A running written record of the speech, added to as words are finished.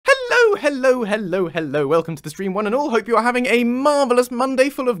Hello. Welcome to the stream, one and all. Hope you are having a marvellous Monday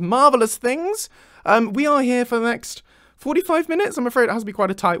full of marvellous things. We are here for the next 45 minutes. I'm afraid it has to be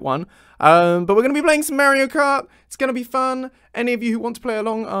quite a tight one. But we're going to be playing some Mario Kart. It's going to be fun. Any of you who want to play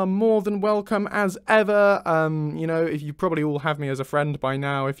along are more than welcome as ever. You know, if you probably all have me as a friend by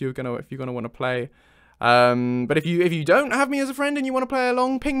now if you're gonna want to play. But if you don't have me as a friend and you want to play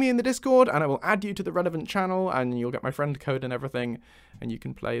along, ping me in the Discord and I will add you to the relevant channel and you'll get my friend code and everything and you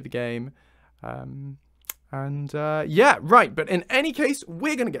can play the game. Yeah, right. But in any case,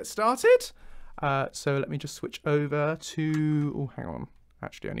 we're going to get started. So let me just switch over to... Oh, hang on.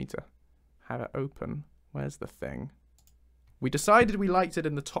 Actually, I need to have it open. Where's the thing? We decided we liked it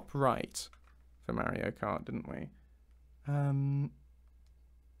in the top right for Mario Kart, didn't we?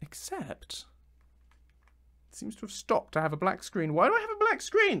 Except... It seems to have stopped to have a black screen. Why do I have a black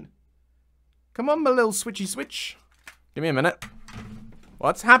screen? Come on, my little switchy switch. Give me a minute.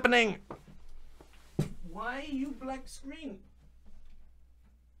 What's happening? Why are you black screen?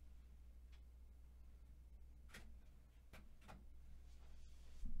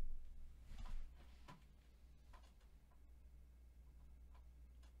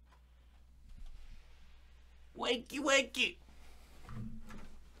 Wakey.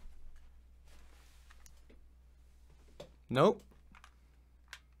 Nope.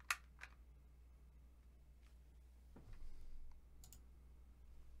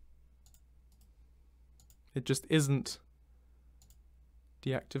 It just isn't.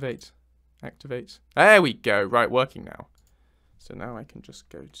 Deactivate. Activate. There we go. Right, working now. So now I can just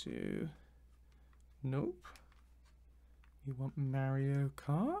go to... Nope. We want Mario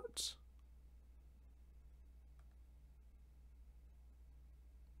Kart.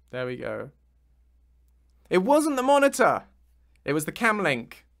 There we go. It wasn't the monitor. It was the cam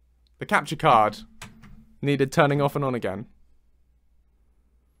link. The capture card. Needed turning off and on again.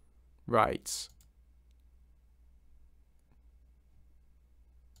 Right.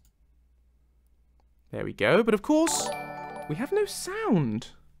 There we go. But of course, we have no sound.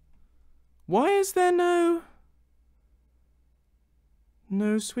 Why is there no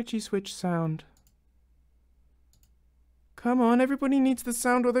switchy switch sound? Come on, everybody needs the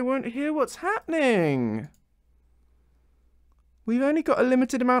sound or they won't hear what's happening. We've only got a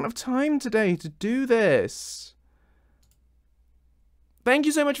limited amount of time today to do this. Thank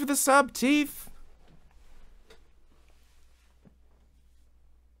you so much for the sub, Teeth.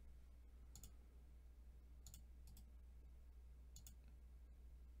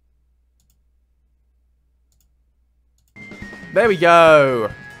 There we go.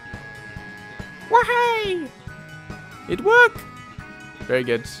 Wahey! It worked! Very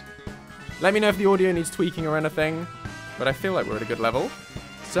good. Let me know if the audio needs tweaking or anything, but I feel like we're at a good level.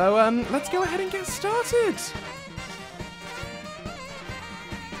 So, let's go ahead and get started!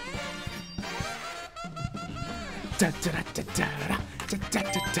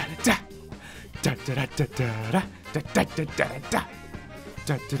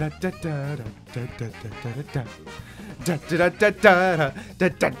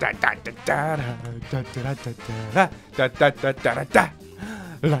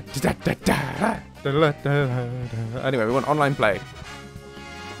 Anyway, we want online play.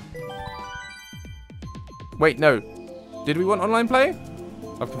 Wait, no. Did we want online play?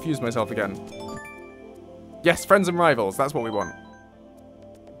 I've confused myself again. Yes, friends and rivals. That's what we want.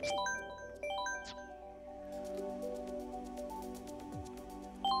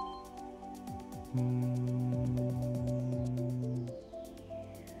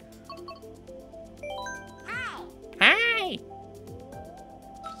 Hi!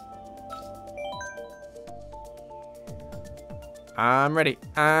 I'm ready.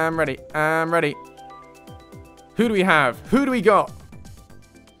 Who do we have? Who do we got?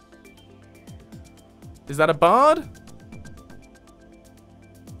 Is that a bard?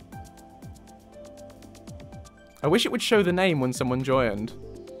 I wish it would show the name when someone joined.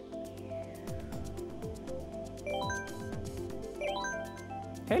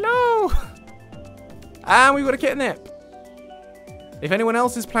 Hello! And we've got a Kitnip. If anyone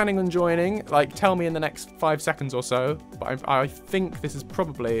else is planning on joining, like, tell me in the next 5 seconds or so. But I think this is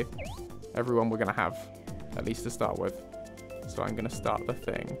probably everyone we're going to have, at least to start with. So I'm going to start the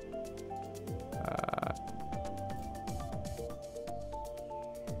thing.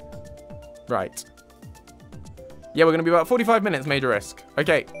 Right. Yeah, we're going to be about 45 minutes, major risk.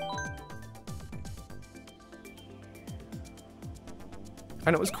 Okay.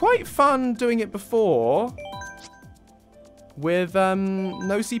 And it was quite fun doing it before with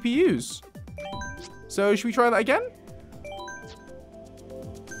no CPUs. So should we try that again?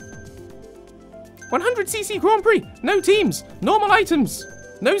 100cc Grand Prix, no teams, normal items.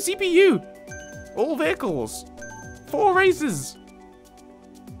 No CPU. All vehicles. 4 races.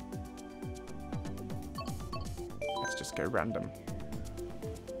 Let's just go random.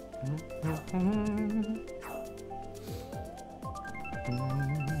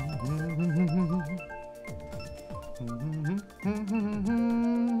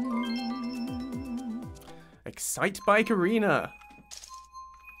 Excite Bike Arena.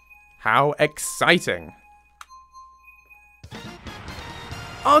 How exciting.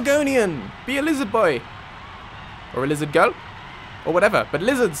 Argonian. Be a lizard boy. Or a lizard girl. Or whatever. But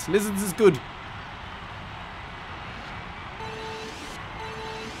lizards. Lizards is good.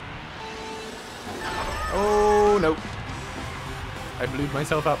 Oh, no. I blew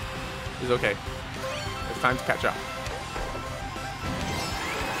myself up. It's okay. It's time to catch up.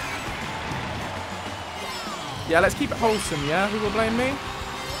 Yeah, let's keep it wholesome, yeah? Who will blame me?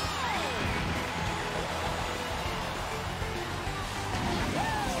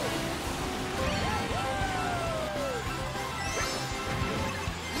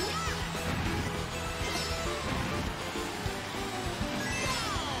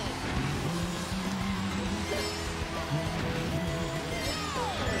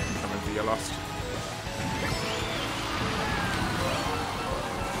 You're lost.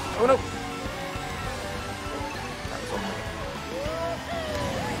 Oh no! That was on me.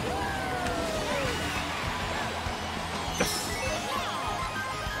 Yes!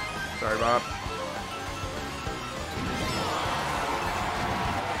 Sorry, Bob.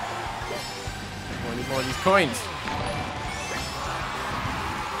 I need more of these coins.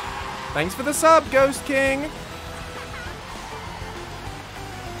 Thanks for the sub, Ghost King!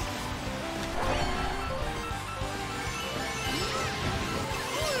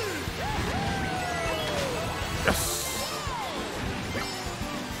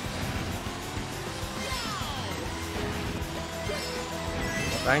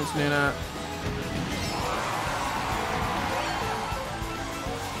 Thanks, Nuna.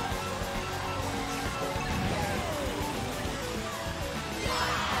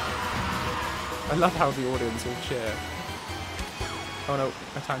 I love how the audience will cheer. Oh no,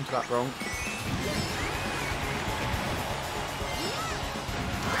 I timed that wrong.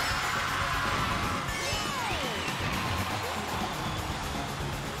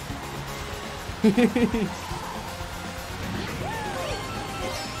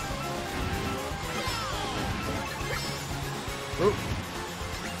 Oh.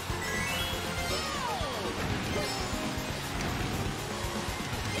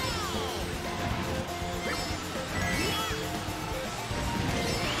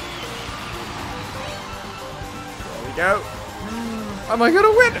 There we go. Am I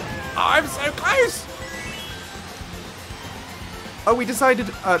gonna win? Oh, I'm so close. Oh, we decided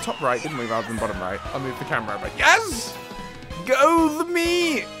top right, didn't we, rather than bottom right? I'll move the camera over. Yes! Go the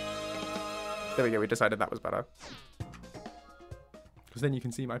me! There we go, we decided that was better. Because then you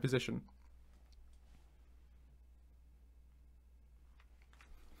can see my position.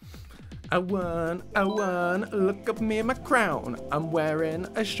 I won, look at me and my crown. I'm wearing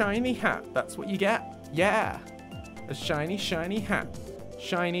a shiny hat. That's what you get? Yeah. A shiny, shiny hat.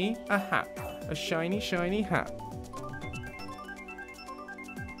 Shiny, a hat. A shiny, shiny hat.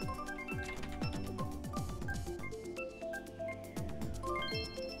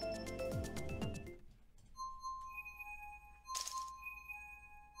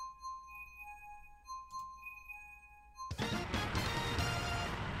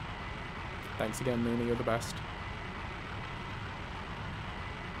 Thanks again, Mooney, you're the best.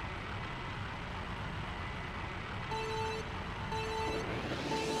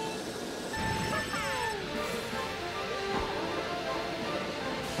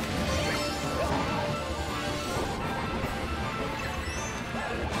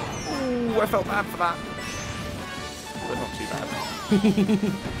 Ooh, I felt bad for that. But not too bad.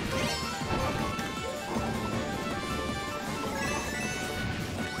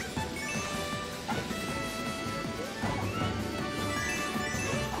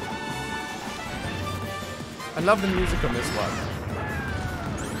 I love the music on this one.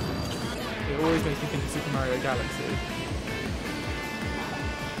 It always makes me think of Super Mario Galaxy.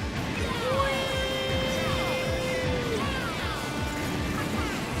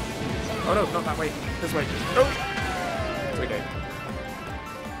 Oh no, not that way. This way. Oh! It's okay.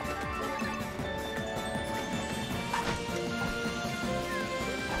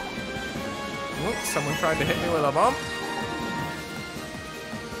 Oh, someone tried to hit me with a bomb.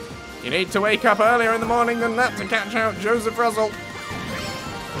 You need to wake up earlier in the morning than that to catch out Joseph Russell.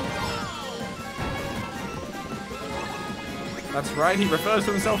 That's right, he refers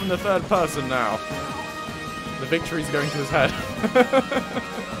to himself in the third person now. The victory's going to his head.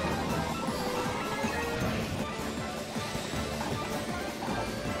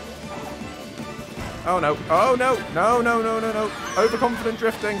 Oh no. Oh no. No, no, no, no, no. Overconfident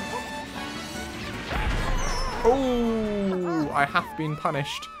drifting. Oh, I have been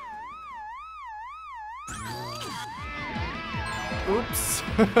punished. Oops.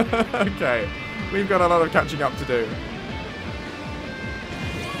 Okay. We've got a lot of catching up to do.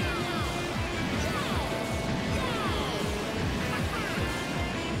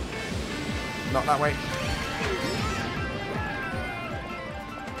 Not that way.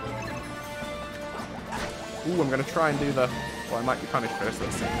 Ooh, I'm going to try and do the... Well, I might be punished for this.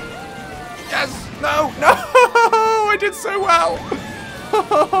 Let's see. Yes! No! No! I did so well!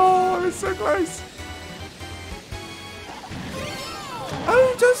 Oh, I was so close.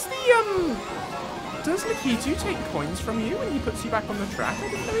 Oh, does Lakitu take coins from you when he puts you back on the track? I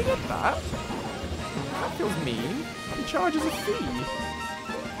didn't know he did that. That feels mean. He charges a fee.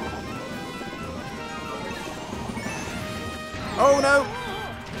 Oh no!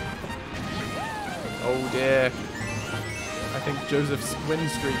 Oh dear. I think Joseph's win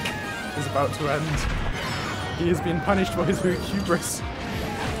streak is about to end. He has been punished for his hubris.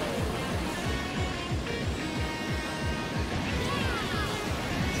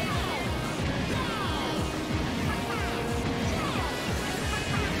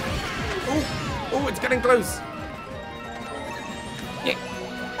 Oh, it's getting close. Yeah.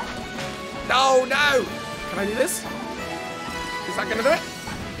 No, no. Can I do this? Is that gonna do it?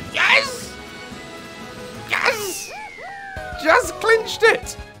 Yes! Yes! Just clinched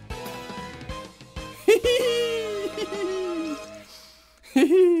it.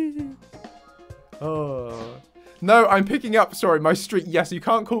 Oh. No, I'm picking up, sorry, my streak. Yes, you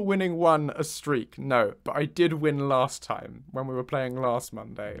can't call winning one a streak. No, but I did win last time when we were playing last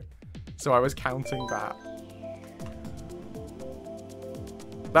Monday. So I was counting that.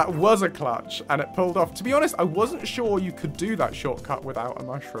 That was a clutch, and it pulled off. To be honest, I wasn't sure you could do that shortcut without a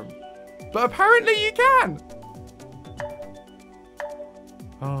mushroom. But apparently you can!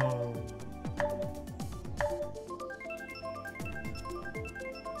 Oh.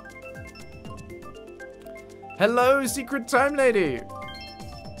 Hello, Secret Time Lady!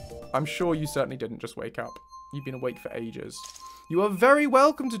 I'm sure you certainly didn't just wake up. You've been awake for ages. You are very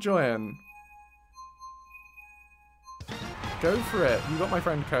welcome to join. Go for it. You got my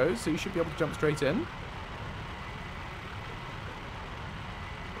friend code, so you should be able to jump straight in.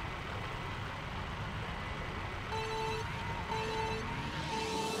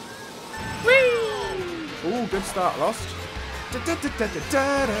 Whee! Ooh, good start, Lost.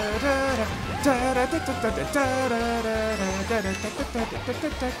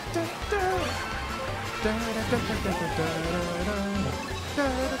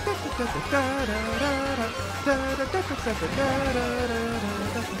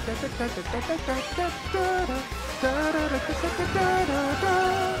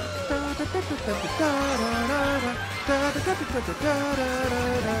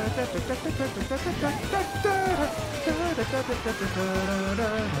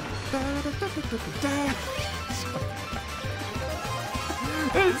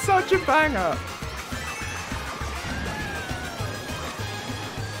 It's such a banger.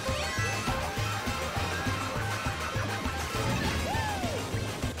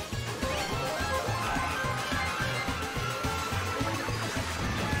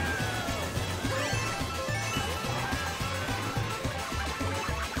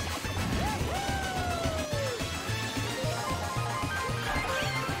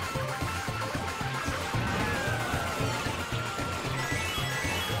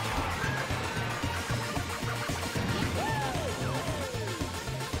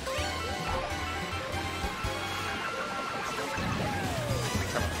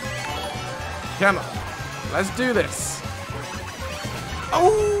 Come on, let's do this.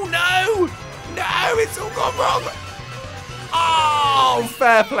 Oh no! No, it's all gone wrong. Oh,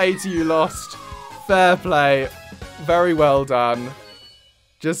 fair play to you, Lost. Fair play. Very well done.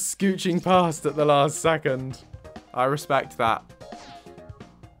 Just scooching past at the last second. I respect that.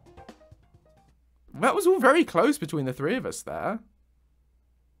 That was all very close between the three of us there.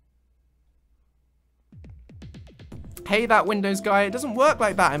 Hey, that Windows guy, it doesn't work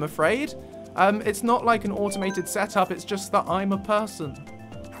like that, I'm afraid. It's not like an automated setup, it's just that I'm a person.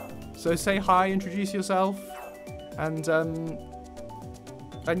 So say hi, introduce yourself, and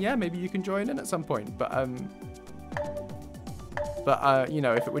yeah, maybe you can join in at some point. But you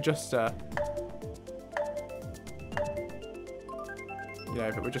know, if it were just you know,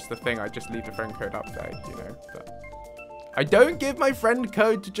 if it were just the thing, I'd just leave the friend code up there, you know. But I don't give my friend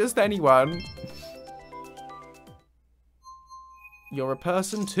code to just anyone. You're a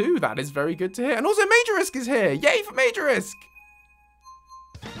person too. That is very good to hear. And also Major Risk is here. Yay for Major Risk.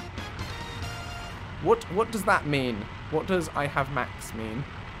 What does that mean? What does I have Max mean?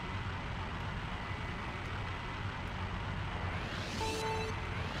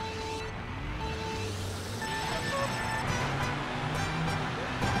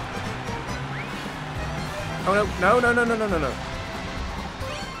 Oh no, no.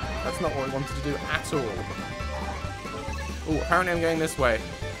 That's not what we wanted to do at all. Oh, apparently I'm going this way.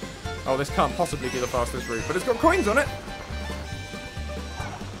 Oh, this can't possibly be the fastest route, but it's got coins on it.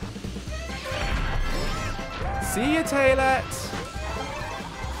 See you, Taylor.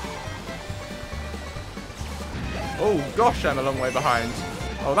 Oh gosh, I'm a long way behind.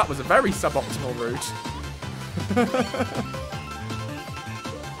 Oh, that was a very suboptimal route.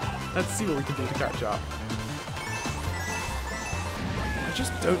 Let's see what we can do to catch up. I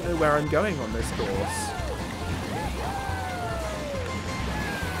just don't know where I'm going on this course.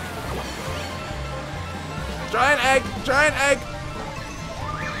 Giant egg! Giant egg!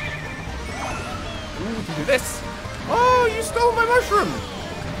 Ooh, we can do this. Oh, you stole my mushroom!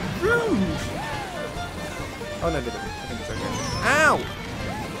 Rude! Oh, no, they didn't. I think it's okay. Ow!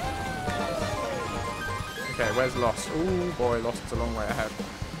 Okay, where's Lost? Oh, boy, Lost's a long way ahead.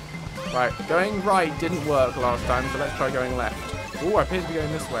 Right, going right didn't work last time, so let's try going left. Oh, I appear to be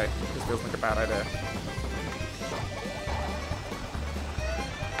going this way. This feels like a bad idea.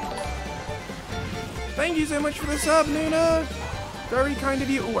 Thank you so much for the sub, Nuna! Very kind of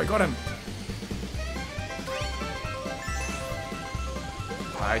you. Oh, I got him.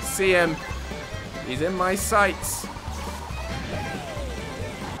 I see him. He's in my sights.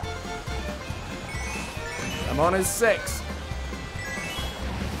 I'm on his 6.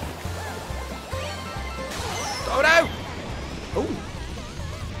 Oh no! Oh!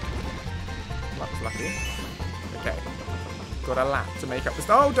 That was lucky. Okay. Got a lap to make up this.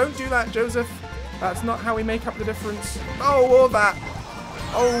 Oh, don't do that, Joseph. That's not how we make up the difference. Oh, or that.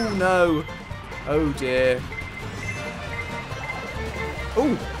 Oh no. Oh dear.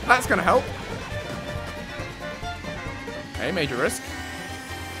 Oh, that's gonna help. Hey, Major Risk.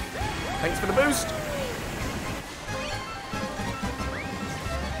 Thanks for the boost.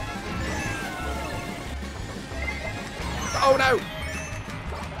 Oh no!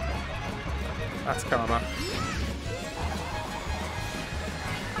 That's karma.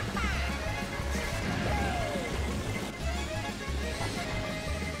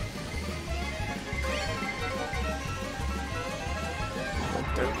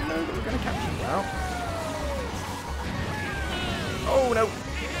 I don't know that we're going to catch him now. Oh no!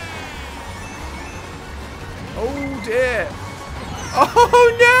 Oh dear!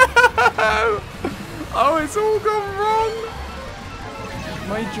 Oh no! Oh, it's all gone wrong!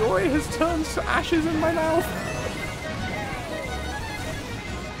 My joy has turned to ashes in my mouth.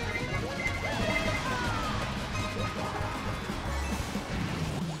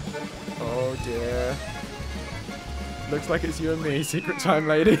 Oh dear. Looks like it's you and me, secret time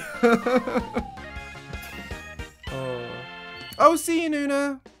lady. Oh, see you,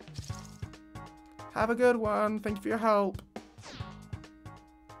 Nuna. Have a good one. Thank you for your help.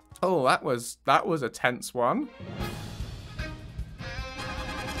 Oh, that was a tense one.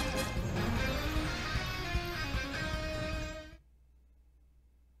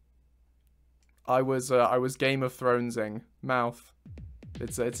 I was Game of Thronesing mouth.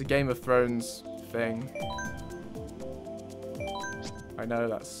 It's a Game of Thrones thing. I know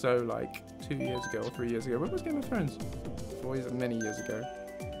that's so like 2 years ago or 3 years ago. When was Game of Thrones? 4 years, many years ago.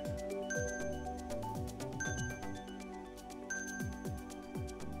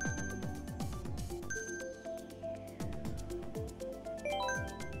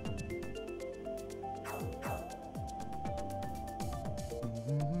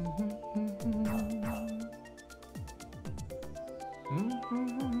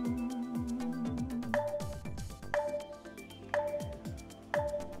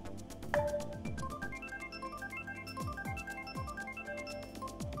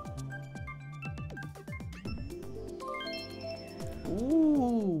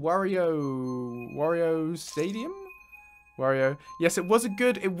 Ooh, Wario Stadium? Wario. Yes, it was a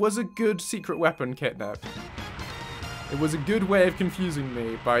good secret weapon, Kitnap. It was a good way of confusing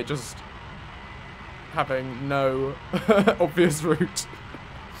me by just having no obvious route.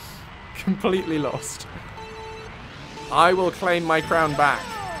 Completely lost. I will claim my crown back.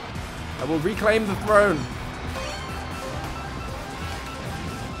 I will reclaim the throne.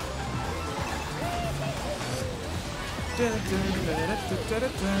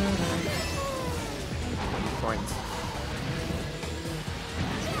 Coins.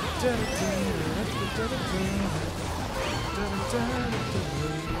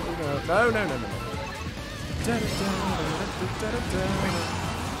 No, no, no, no, no.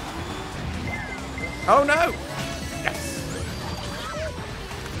 Oh no! Yes!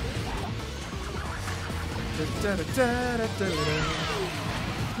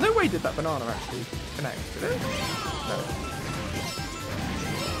 No way did that banana actually connect, did it? No.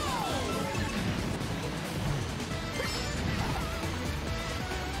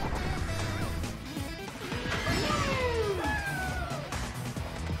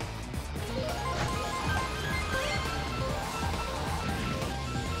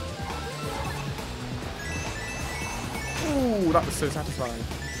 Ooh, that was so satisfying.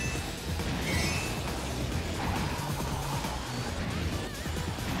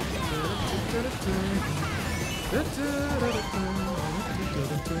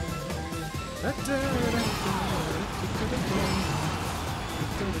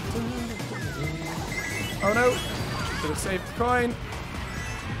 Oh no! Should have saved the coin.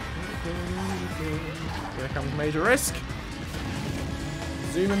 Here comes major risk.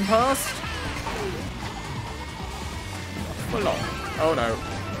 Zooming past. For long. Oh no.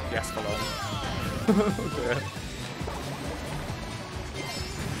 Yes, for long. Oh dear.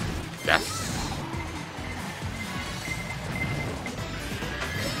 Yes!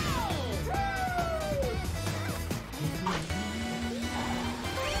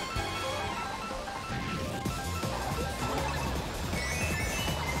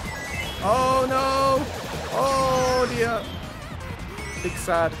 Oh no! Oh dear! Big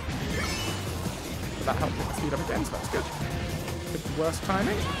sad. But that helped me speed up again, so that's good. Could be worse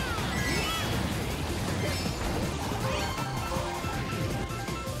timing.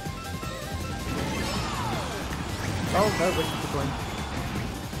 Oh no, where's the coin?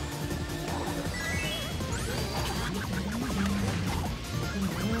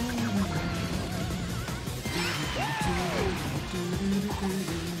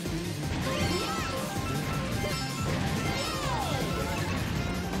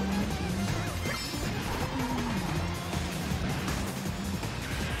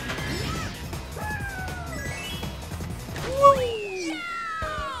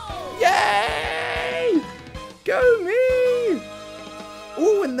 Go me!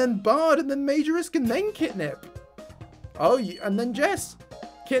 Oh, and then Bard, and then Major Risk, and then Kitnip. Oh, and then Jess.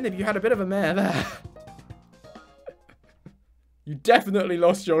 Kitnip, you had a bit of a mare there. You definitely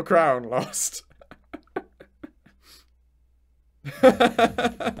lost your crown, Lost.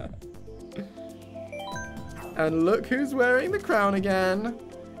 And look who's wearing the crown again.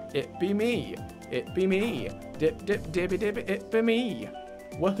 It be me. It be me. Dip, dip, dibby, dibby, it be me.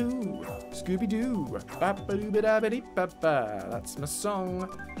 Wahoo! Scooby-Doo! Ba-ba-doo-ba-da-ba-dee-ba-ba. That's my song.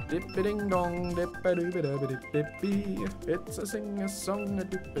 Dip-a-ding-dong, dip-a-doo-ba-da-ba-dip-a-dee. It's a sing-a-song, a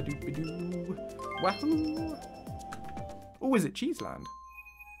dip-a-doo-ba-doo. Wahoo! Oh, is it Cheeseland?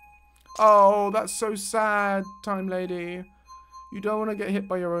 Oh, that's so sad, Time Lady. You don't want to get hit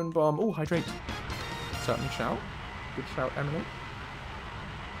by your own bomb. Oh, hydrate. Certainly shall. Good shout, Emily.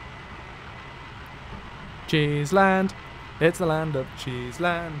 Cheeseland. It's the land of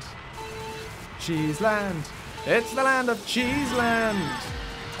Cheeseland. Cheeseland. It's the land of Cheeseland.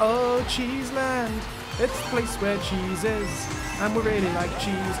 Oh, Cheeseland. It's the place where cheese is. And we really like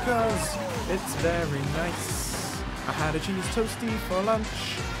cheese cause it's very nice. I had a cheese toastie for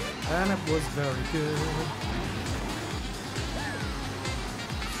lunch and it was very good.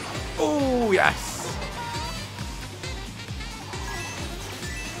 Oh, yes.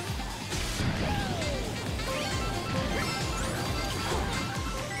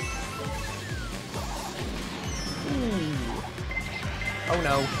 Oh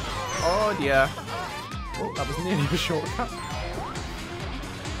no. Oh dear. Oh, that was nearly a shortcut.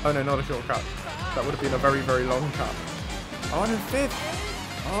 Oh no, not a shortcut. That would have been a very, very long cut. Oh, I'm in 5th.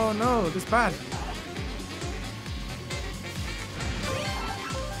 Oh no, this is bad.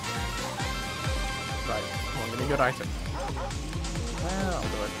 Right, come on, give me a good item. Well, I'll do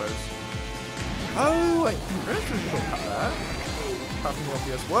it, I suppose. Oh, wait, there is a shortcut there. Apart from the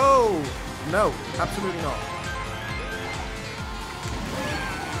obvious. Whoa! No, absolutely not.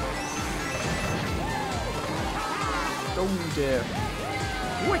 Oh dear.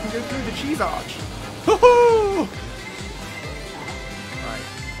 Oh, I can go through the cheese arch. Hoo-hoo! Right,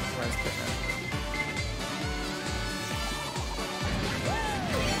 where's Kitnip?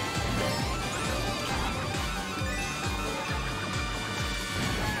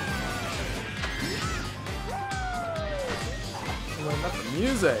 Oh, that's the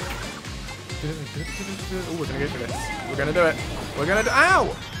music. Oh, we're gonna go for this. We're gonna do it. We're gonna do.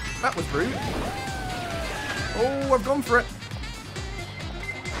 Ow! That was rude. Oh, I've gone for it.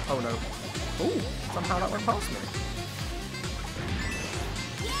 Oh no. Oh, somehow that went past me.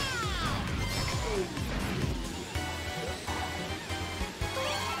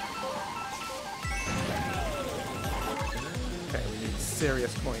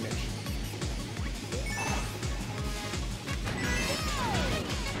 serious coinage.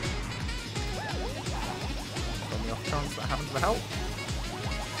 On the off chance that happens to help.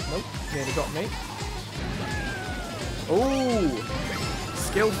 Nope, nearly got me. Ooh!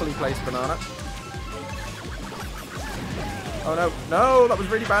 Skillfully placed banana. Oh no, no, that was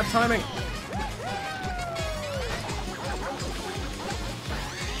really bad timing.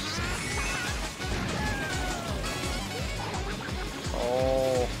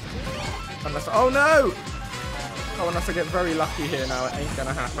 Oh. Unless, oh no! Oh, unless I get very lucky here now, it ain't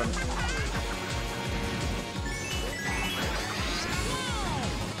gonna happen.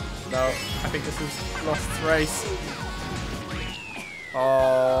 No, I think this is Lost's race.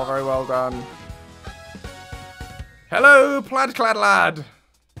 Oh, very well done. Hello, plaid clad lad.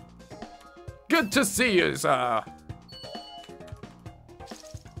 Good to see you, sir.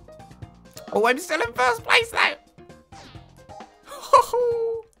 Oh, I'm still in first place though.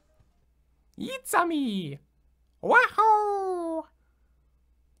 Ho-ho. It's me. Wahoo.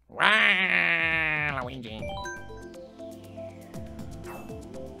 Wow, Luigi.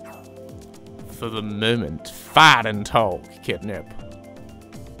 For the moment, fat and talk, Kidnap.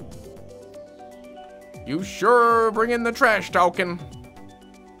 You sure bring in the trash talking.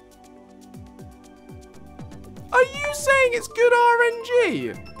 Are you saying it's good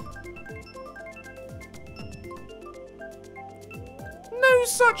RNG? No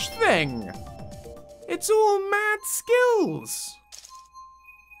such thing. It's all mad skills.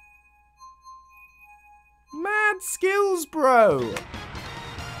 Mad skills, bro.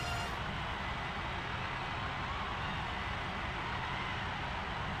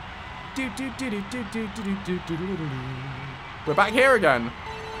 We're back here again.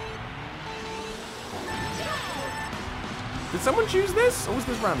 Did someone choose this? Or was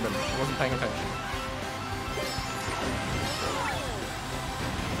this random? I wasn't paying attention.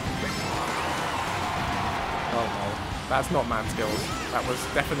 Oh no. That's not mad skills. That was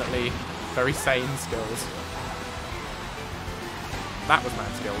definitely very sane skills. That was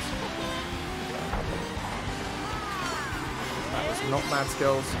mad skills. That was not mad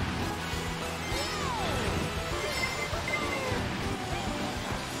skills.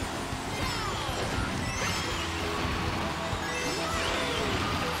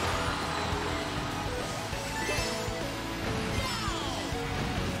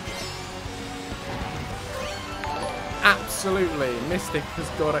 Absolutely, Mystic has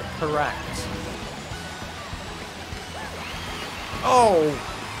got it correct. Oh!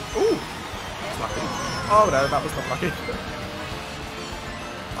 Ooh! That's lucky. Oh no, that was not lucky.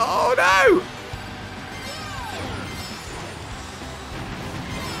 Oh no!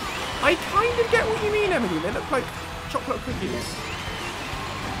 I kind of get what you mean, Emily. They look like chocolate cookies.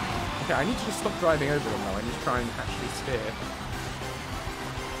 Okay, I need to just stop driving over them though. I need to try and actually steer.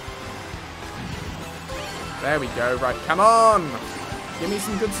 There we go. Right, come on. Give me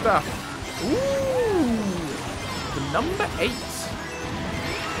some good stuff. Ooh. The number 8.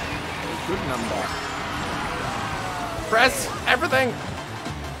 A good number. Press everything.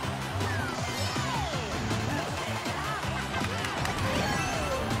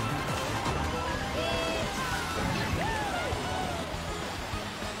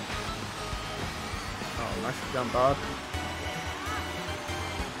 Oh, nice jump, bud.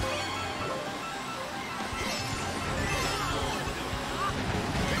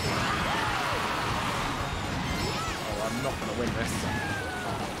 I'm not going to win this.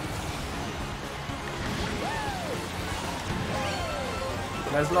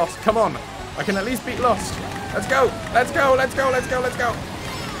 There's Lost. Come on. I can at least beat Lost. Let's go. Let's go. Let's go. Let's go. Let's go.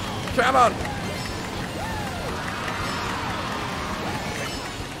 Come on.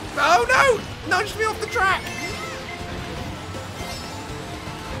 Oh, no. Nudged me off the track.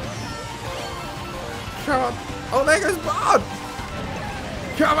 Come on. Oh, there goes Bard.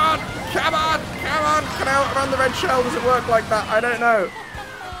 Come on. Come on. Come on. Can I outrun the red shell? Does it work like that? I don't know.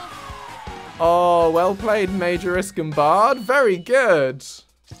 Oh, well played, Major Bard. Very good.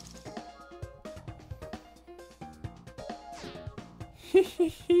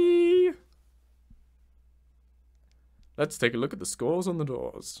 Let's take a look at the scores on the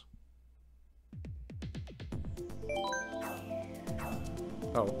doors.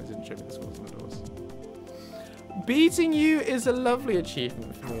 Oh, it didn't show me the scores on the doors. Beating you is a lovely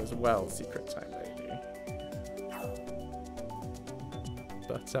achievement for me as well, Secret Time Lady.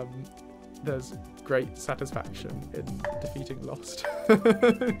 But there's great satisfaction in defeating Lost.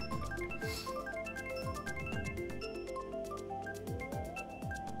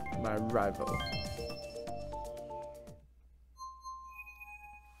 My rival.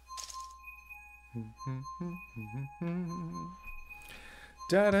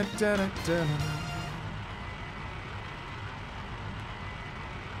 Da da da da da.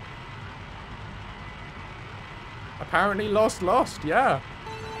 Apparently lost, yeah.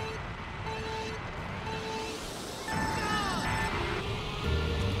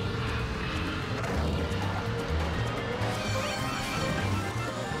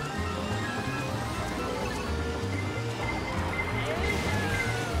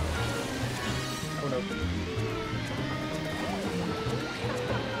 Oh no.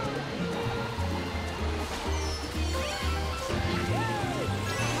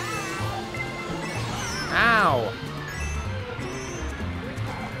 Ow!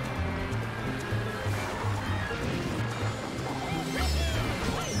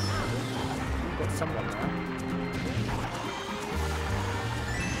 Got someone there.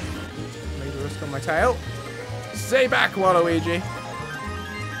 Made a risk on my tail. Stay back, Waluigi!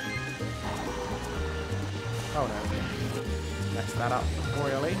 Oh no. Messed that up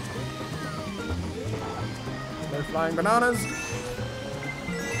royally. No flying bananas.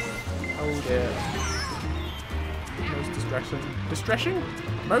 Oh dear. Most distressing. Distressing?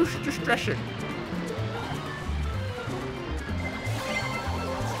 Most distressing.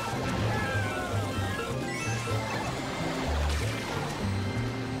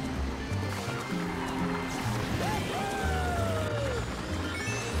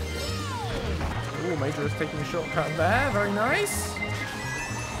 Ooh, Major is taking a shortcut there. Very nice.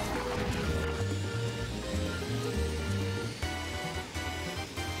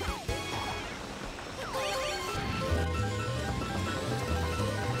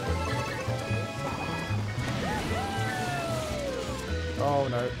 Oh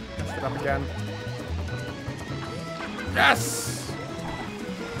no, messed it up again. Yes!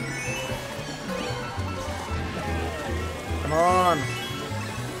 Come on!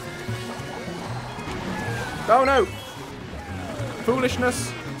 Oh no!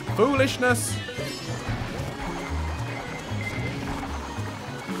 Foolishness! Foolishness!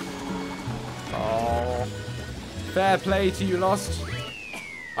 Oh. Fair play to you, Lost.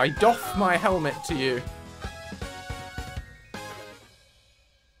 I doff my helmet to you.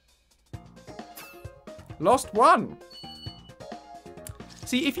 Lost won.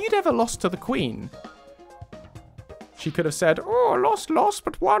 See, if you'd ever lost to the Queen, she could have said, "Oh, lost,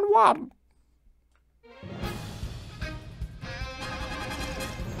 but won.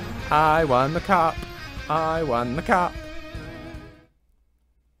 I won the cup. I won the cup.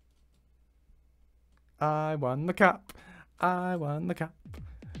 I won the cup. I won the cup.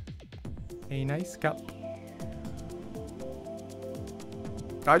 A nice cup."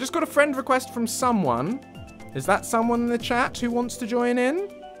 I just got a friend request from someone. Is that someone in the chat who wants to join in?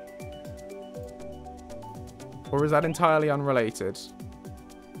 Or is that entirely unrelated?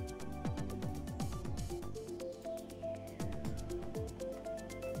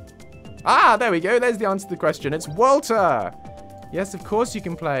 Ah, there we go. There's the answer to the question. It's Walter. Yes, of course you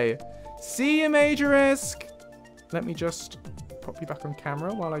can play. See you, Major Risk. Let me just pop you back on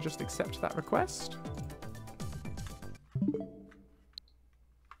camera while I just accept that request.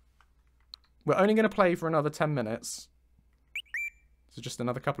 We're only going to play for another 10 minutes. So just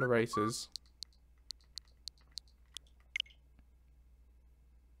another couple of races.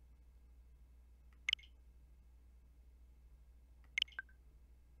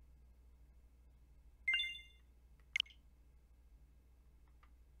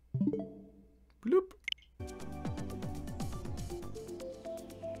 Bloop.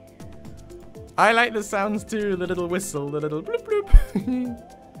 I like the sounds too, the little whistle, the little bloop bloop.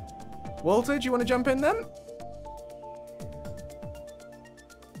 Walter, do you want to jump in then?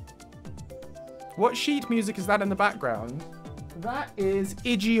 What sheet music is that in the background? That is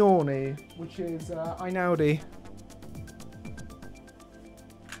Igioni, which is Einaudi.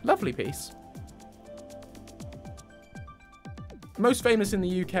 Lovely piece. Most famous in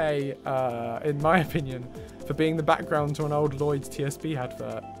the UK, in my opinion, for being the background to an old Lloyd's TSB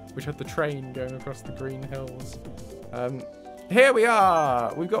advert, which had the train going across the green hills. Here we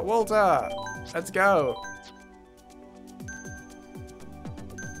are! We've got Walter! Let's go!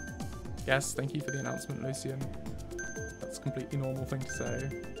 Yes, thank you for the announcement, Lucian. That's a completely normal thing to say.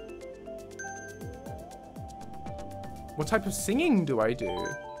 What type of singing do I do?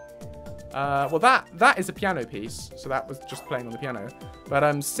 Well, that is a piano piece, so that was just playing on the piano.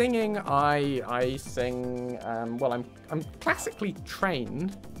 But singing, I sing. Well, I'm classically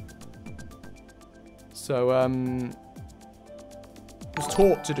trained, so was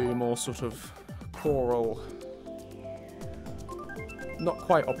taught to do more sort of choral, not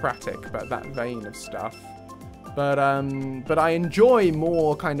quite operatic, but that vein of stuff. But I enjoy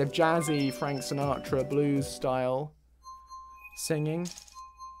more kind of jazzy Frank Sinatra blues style singing.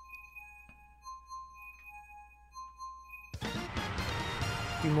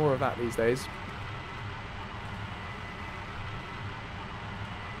 do more of that these days.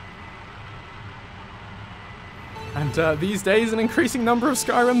 And these days, an increasing number of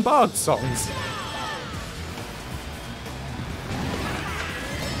Skyrim Bard songs.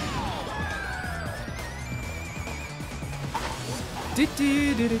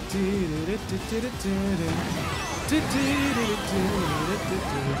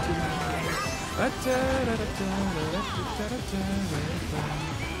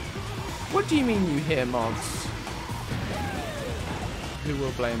 What do you mean you hear mods? Who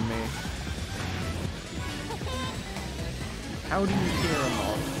will blame me? How do you hear a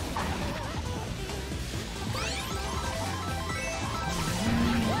mod?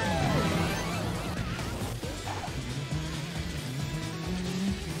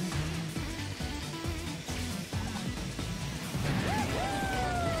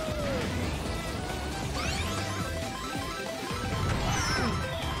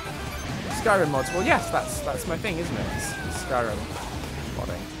 Skyrim mods. Well, yes, that's my thing, isn't it? It's Skyrim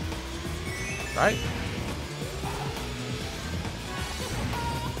modding, right?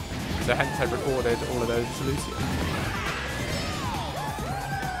 So hence I recorded all of those to Lucian.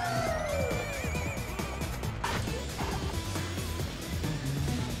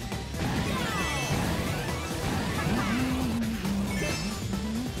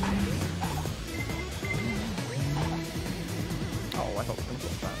 Oh, I thought the thing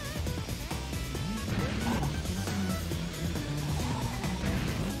was that.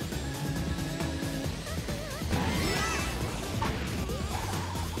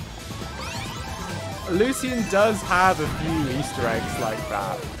 Lucian does have a few Easter eggs like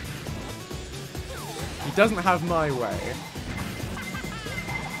that. He doesn't have my way.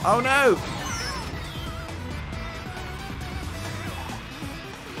 Oh no!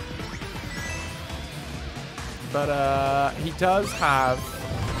 But he does have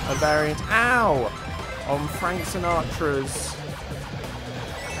a variant, ow! On Frank Sinatra's...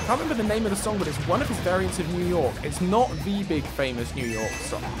 I can't remember the name of the song, but it's one of his variants of New York. It's not the big famous New York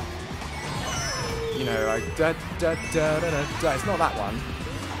song. You know, like da da da da da da. It's not that one.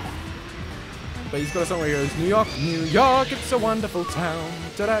 But he's got a song where he goes, New York, New York, it's a wonderful town.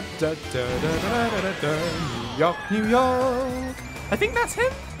 Da da da da da da da da da. New York, New York. I think that's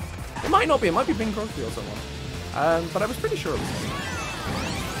him. It might not be. It might be Bing Crosby or someone. But I was pretty sure it was him.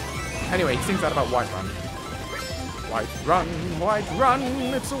 Anyway, he sings that about White Run. White Run,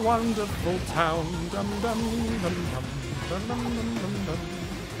 it's a wonderful town. Dum dum dum dum dum dum dum dum dum.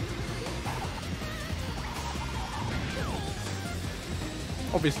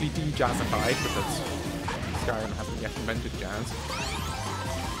 Obviously de-jazzified because Skyrim hasn't yet invented jazz.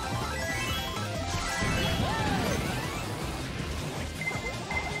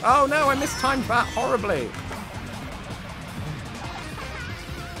 Oh no, I mistimed that horribly.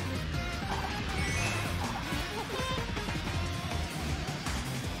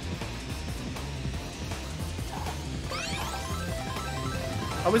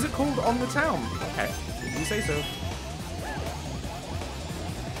 Oh, is it called On the Town? Okay, you say so.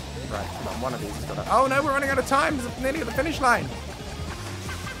 Right, come on, one of these has got to... Oh no, we're running out of time! It's nearly at the finish line!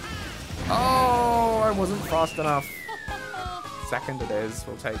 Oh, I wasn't fast enough. Second it is,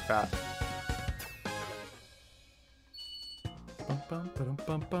 we'll take that.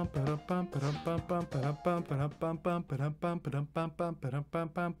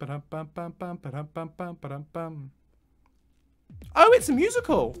 Oh, it's a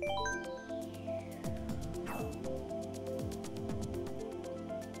musical!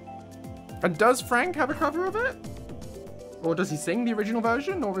 And does Frank have a cover of it? Or does he sing the original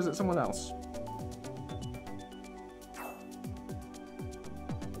version, or is it someone else?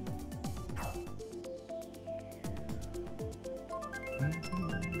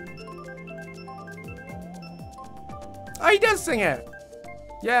 Oh, he does sing it!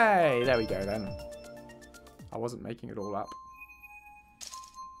 Yay! There we go then. I wasn't making it all up.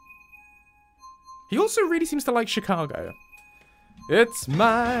 He also really seems to like Chicago. It's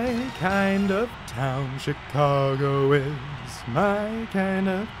my kind of town, Chicago is. My kind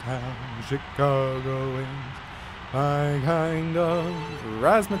of town, Chicago is. My kind of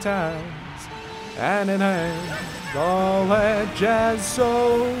razzmatazz. And it has all that jazz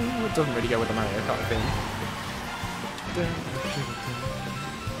soul. It doesn't really go with the Mario Kart thing.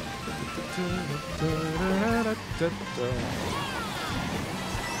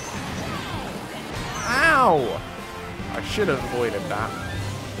 Ow! I should have avoided that.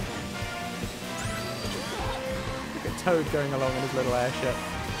 Look at Toad going along in his little airship.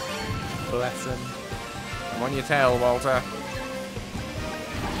 Bless him. I'm on your tail, Walter.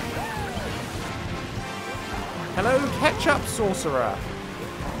 Hello, Ketchup Sorcerer.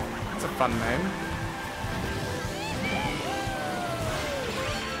 That's a fun name.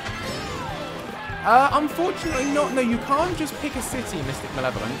 Unfortunately not. No, you can't just pick a city, Mystic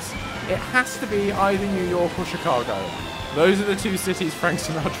Malevolence. It has to be either New York or Chicago. Those are the two cities Frank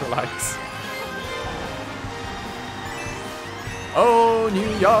Sinatra likes. Oh, New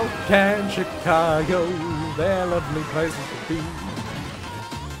York and Chicago, they're lovely places to be.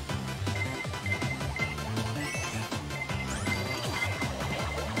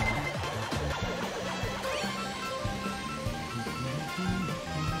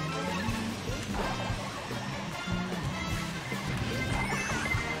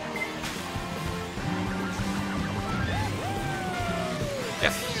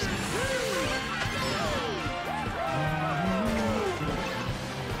 Yes!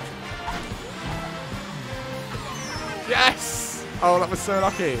 Yes! Oh, that was so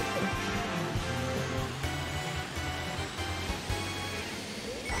lucky.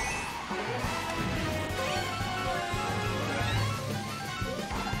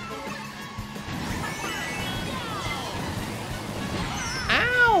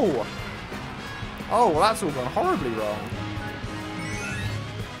 Ow! Oh, well, that's all gone horribly wrong.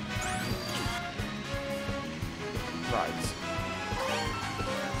 Right.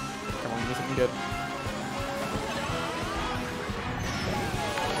 Come on, do something good.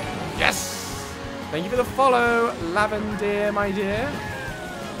 Yes! Thank you for the follow, Lavender, my dear.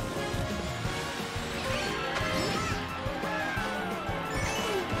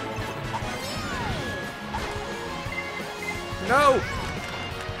 No!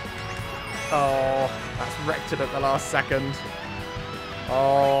 Oh, that's wrecked it at the last second.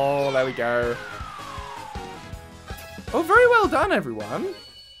 Oh, there we go. Oh, very well done, everyone.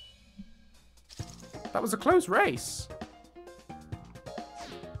 That was a close race.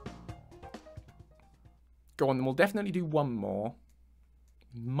 Go on, then we'll definitely do one more.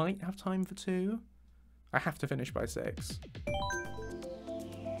 Might have time for two. I have to finish by 6.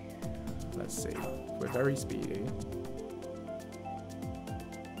 Let's see. We're very speedy.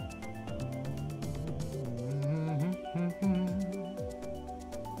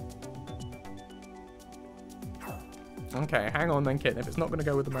 Okay, hang on then, kitten, if it's not going to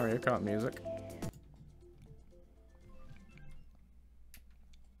go with the Mario Kart music.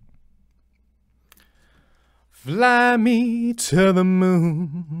 Fly me to the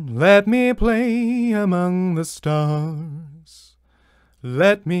moon, let me play among the stars.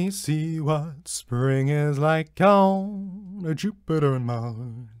 Let me see what spring is like on Jupiter and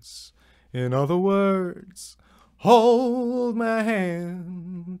Mars. In other words, hold my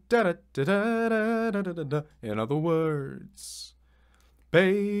hand, da da da da da da da da. In other words,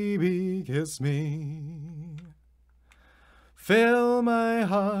 baby, kiss me. Fill my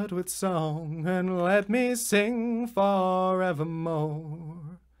heart with song and let me sing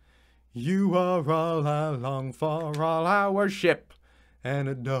forevermore. You are all I long for, all I worship and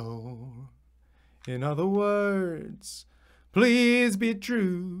adore. In other words, please be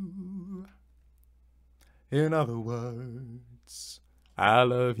true. In other words, I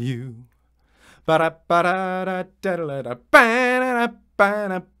love you.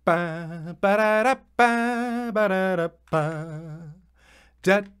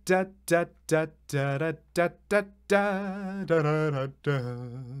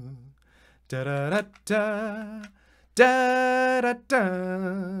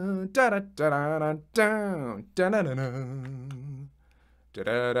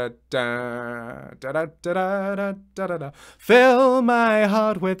 Fill my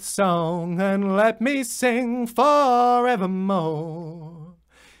heart with song and let me sing forevermore.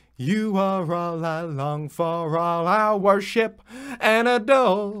 You are all I long for, all I worship and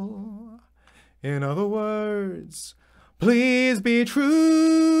adore. In other words, please be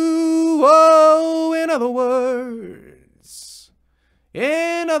true. Oh, in other words,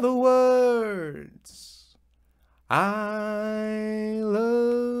 I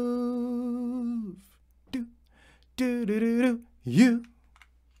love you.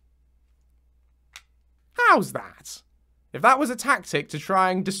 How's that? If that was a tactic to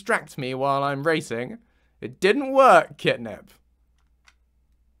try and distract me while I'm racing, it didn't work, Kitnip.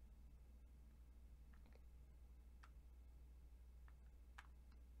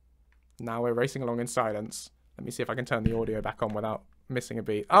 Now we're racing along in silence. Let me see if I can turn the audio back on without missing a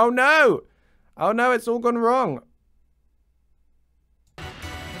beat. Oh no! Oh no, it's all gone wrong.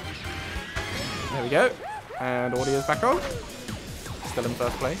 There we go. And audio's back on. Still in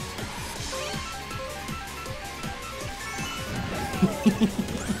first place.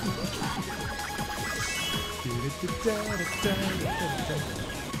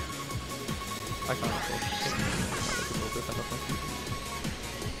 I can't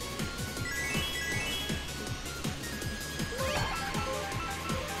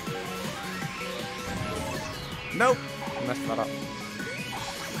Nope. Messed that up.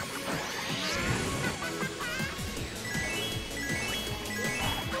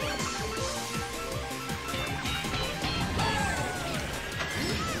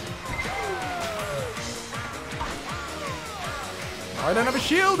 I don't have a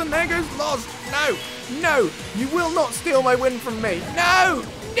shield, and there goes Lost. No, no, you will not steal my win from me. No,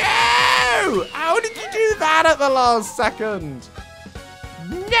 no! How did you do that at the last second?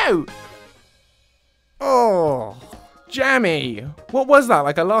 No! Oh, Jammy. What was that,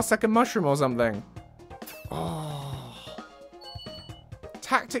 like a last second mushroom or something? Oh.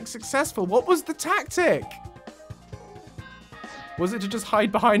 Tactic successful. What was the tactic? Was it to just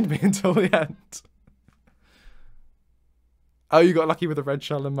hide behind me until the end? Oh, you got lucky with the red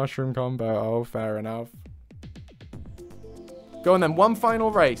shell and mushroom combo. Oh, fair enough. Go on then, one final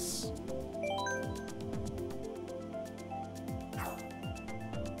race.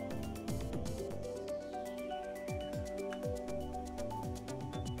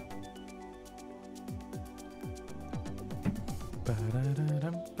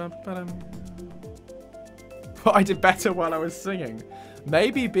 Well, I did better while I was singing.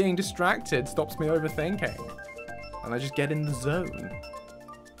 Maybe being distracted stops me overthinking. And I just get in the zone.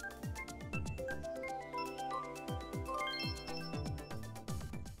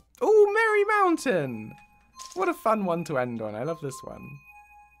 Oh, Merry Mountain! What a fun one to end on. I love this one.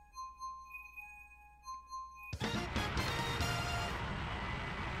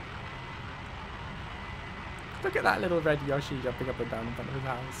 Look at that little red Yoshi jumping up and down in front of his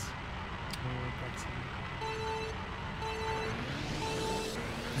house. Oh,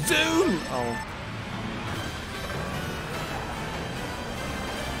 zoom! Oh.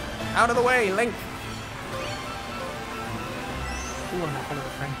 Out of the way, Link! Ooh, I'm on the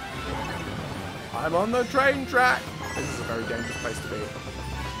train. I'm on the train track! This is a very dangerous place to be.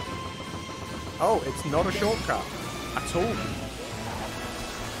 Oh, it's not a shortcut at all.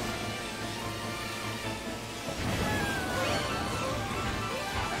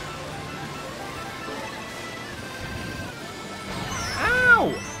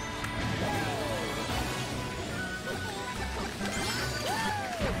 Ow!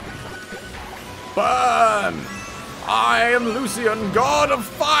 Burn! I am Lucian, god of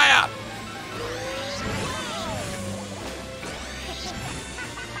fire!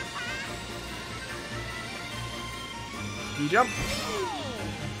 You jump.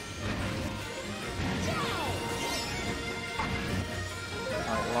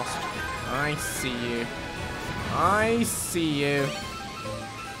 I lost. I see you. I see you.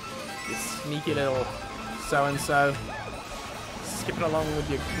 You sneaky little so-and-so. Skipping along with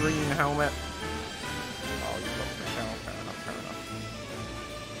your green helmet. Oh, you lost the shell. Fair enough, fair enough.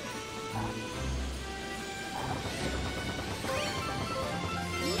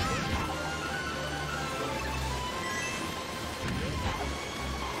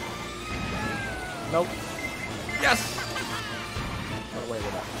 Nope. Yes! Got away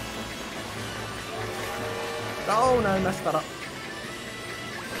with that. Oh no, messed that up.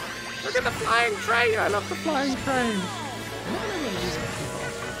 Look at the flying train! I love the flying train!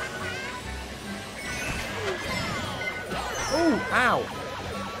 Oh, ow!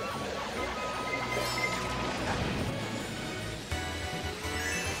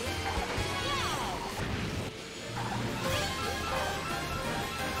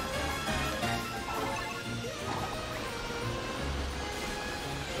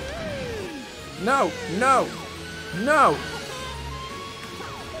 No! No! No!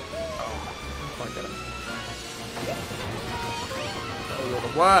 Oh, can't get it. Oh, you're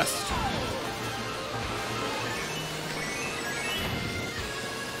the worst!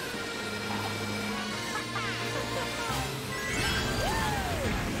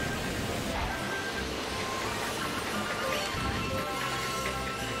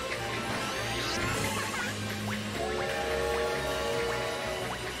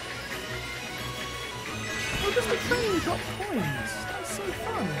 Oh, just a train drop coins. That's so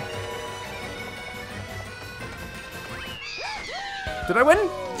fun. Did I win?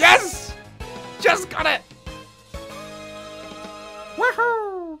 Yes! Just got it!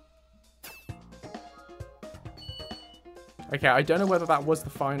 Woohoo! Okay, I don't know whether that was the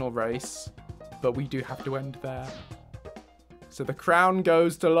final race, but we do have to end there. So the crown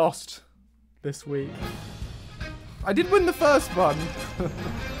goes to Lost this week. I did win the first one.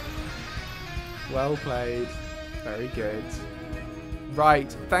 Well played. Very good. Right,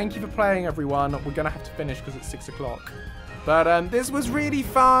 thank you for playing, everyone. We're going to have to finish because it's 6 o'clock. But this was really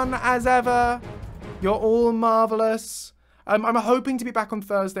fun, as ever. You're all marvellous. I'm hoping to be back on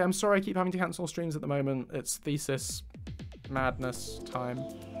Thursday. I'm sorry I keep having to cancel streams at the moment. It's thesis madness time.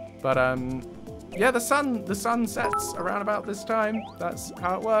 But yeah, the sun sets around about this time. That's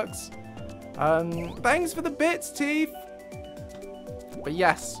how it works. Thanks for the bits, Teeth. But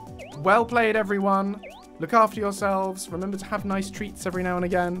yes, well played, everyone. Look after yourselves. Remember to have nice treats every now and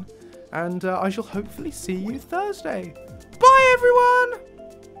again. And I shall hopefully see you Thursday. Bye, everyone.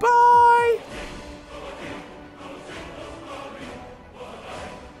 Bye.